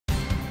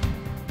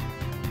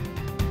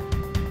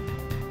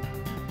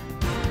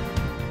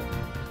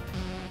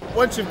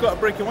once you've got a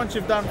brick and once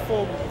you've done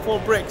four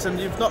bricks and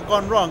you've not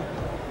gone wrong,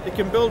 you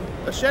can build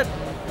a shed.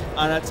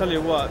 And I tell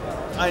you what,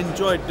 I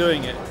enjoyed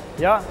doing it.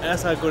 Yeah. And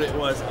that's how good it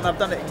was. And I've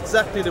done it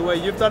exactly the way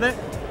you've done it.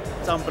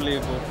 It's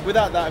unbelievable.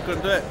 Without that, I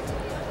couldn't do it.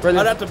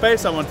 Brilliant. I'd have to pay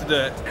someone to do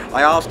it.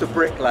 I asked a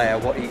bricklayer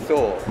what he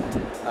thought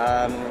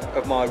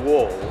of my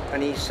wall,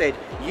 and he said,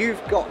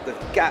 "You've got the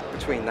gap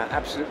between that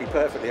absolutely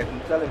perfectly." I can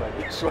tell him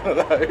it's one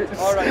of those.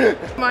 All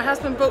right. My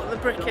husband bought the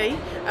Bricky,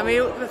 and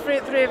the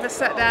three of us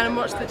sat down and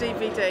watched the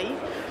DVD.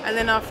 And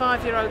then our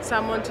 5-year-old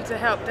son wanted to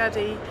help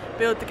Daddy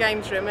build the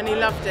games room, and he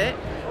loved it.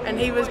 And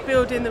he was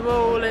building the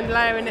wall and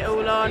layering it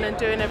all on and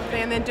doing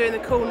everything, and then doing the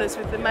corners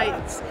with the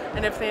mates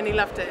and everything, and he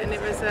loved it. And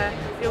it was,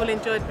 we all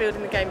enjoyed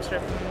building the games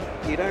room.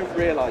 You don't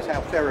realise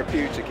how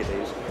therapeutic it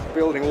is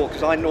building a wall,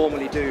 because I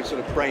normally do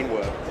sort of brain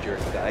work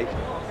during the day.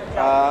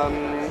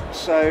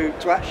 So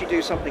to actually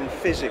do something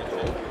physical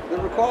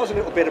that requires a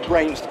little bit of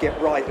brains to get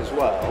right as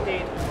well,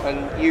 Indeed.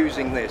 and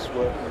using this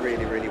worked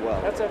really, really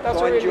well. That's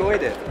I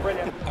enjoyed it.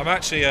 Brilliant. I'm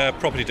actually a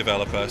property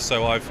developer,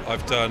 so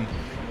I've done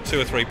 2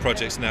 or 3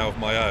 projects now of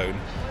my own,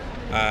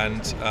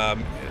 and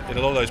in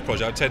a lot of those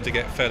projects I tend to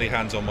get fairly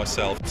hands-on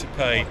myself. To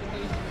pay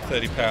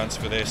 £30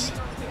 for this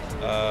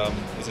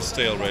is a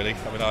steal, really.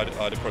 I mean, I'd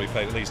have probably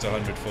paid at least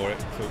 100 for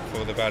it,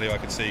 for the value I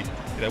could see.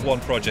 You know, one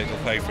project will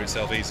pay for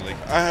itself easily.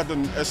 I had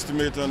an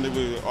estimate, and they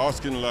were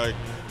asking like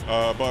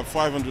about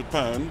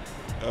 £500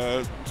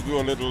 to do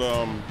a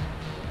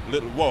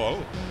little wall,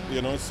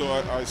 you know. So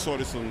I saw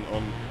this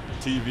on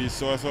TV,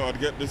 so I thought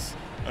I'd get this,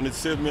 and it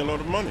saved me a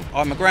lot of money.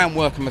 I'm a ground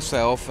worker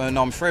myself, and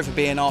I'm forever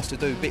being asked to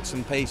do bits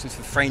and pieces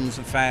for friends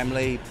and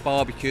family,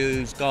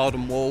 barbecues,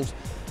 garden walls,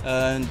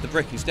 and the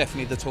brick is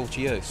definitely the tool to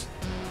use.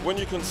 When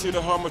you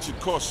consider how much it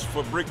costs for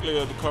a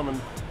bricklayer to come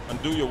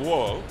and do your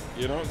wall,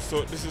 you know,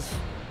 so this is,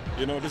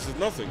 you know, this is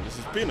nothing. This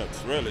is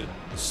peanuts, really.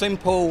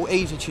 Simple,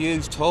 easy to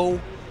use tool,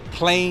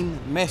 clean,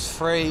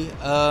 mess-free.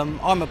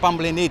 I'm a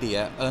bumbling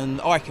idiot, and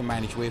I can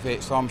manage with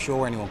it, so I'm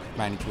sure anyone can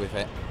manage with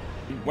it.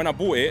 When I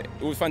bought it,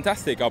 it was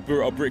fantastic. I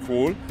built a brick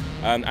wall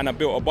and I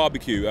built a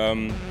barbecue.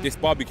 This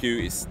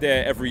barbecue is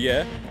there every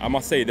year. I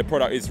must say the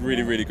product is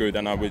really, really good,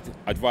 and I would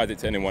advise it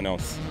to anyone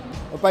else.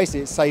 Well,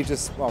 basically it's saved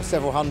us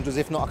several hundreds,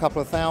 if not a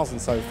couple of thousand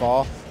so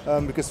far,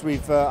 because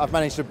I've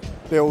managed to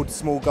build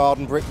small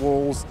garden brick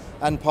walls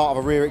and part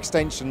of a rear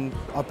extension.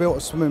 I built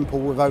a swimming pool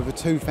with over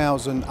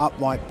 2,000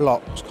 upright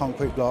blocks,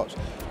 concrete blocks,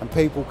 and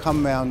people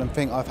come round and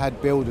think I've had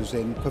builders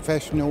in,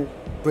 professional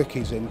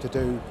brickies in to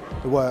do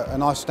the work,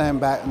 and I stand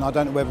back and I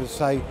don't know whether to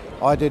say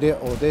I did it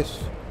or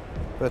this,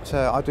 but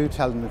I do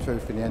tell them the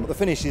truth in the end. The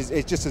finish is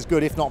just as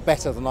good, if not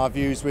better, than I've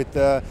used with,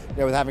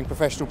 with having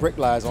professional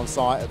bricklayers on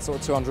site at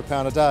sort of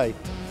 £200 a day.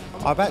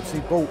 I've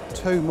actually bought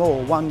 2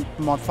 more, one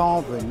for my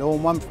father-in-law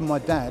and one for my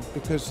dad,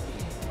 because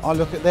I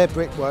look at their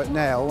brickwork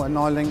now and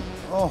I think,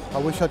 oh, I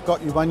wish I'd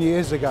got you one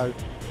years ago.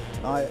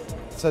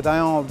 So they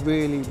are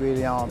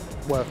really are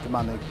worth the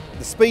money.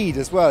 The speed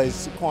as well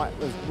is quite,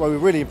 well, we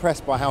were really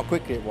impressed by how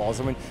quickly it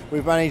was. I mean,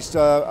 we've managed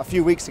a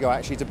few weeks ago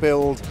actually to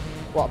build,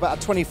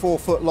 about a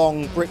 24-foot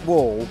long brick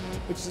wall,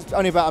 which is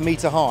only about 1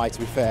 metre high, to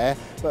be fair,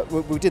 but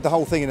we did the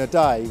whole thing in a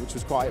day, which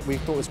was we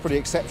thought was pretty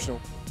exceptional.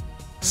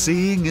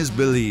 Seeing is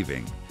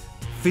believing.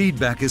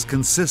 Feedback is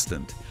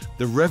consistent.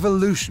 The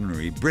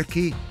revolutionary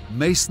Bricky,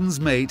 Mason's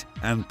Mate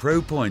and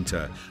Pro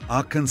Pointer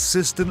are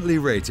consistently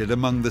rated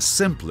among the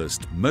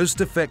simplest,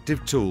 most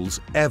effective tools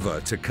ever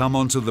to come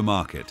onto the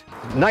market.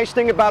 Nice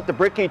thing about the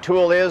Bricky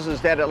tool is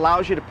that it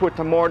allows you to put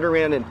the mortar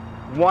in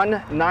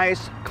one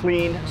nice,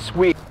 clean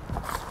sweep.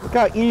 Look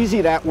how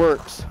easy that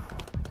works.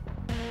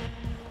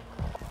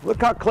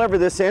 Look how clever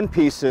this end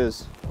piece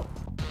is.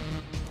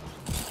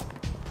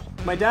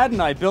 My dad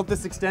and I built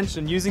this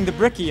extension using the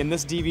Bricky in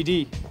this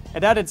DVD.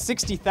 It added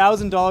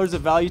 $60,000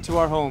 of value to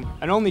our home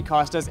and only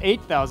cost us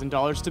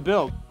 $8,000 to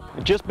build.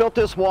 I just built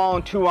this wall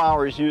in 2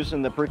 hours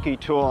using the Bricky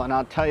tool, and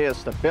I'll tell you,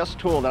 it's the best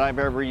tool that I've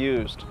ever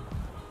used.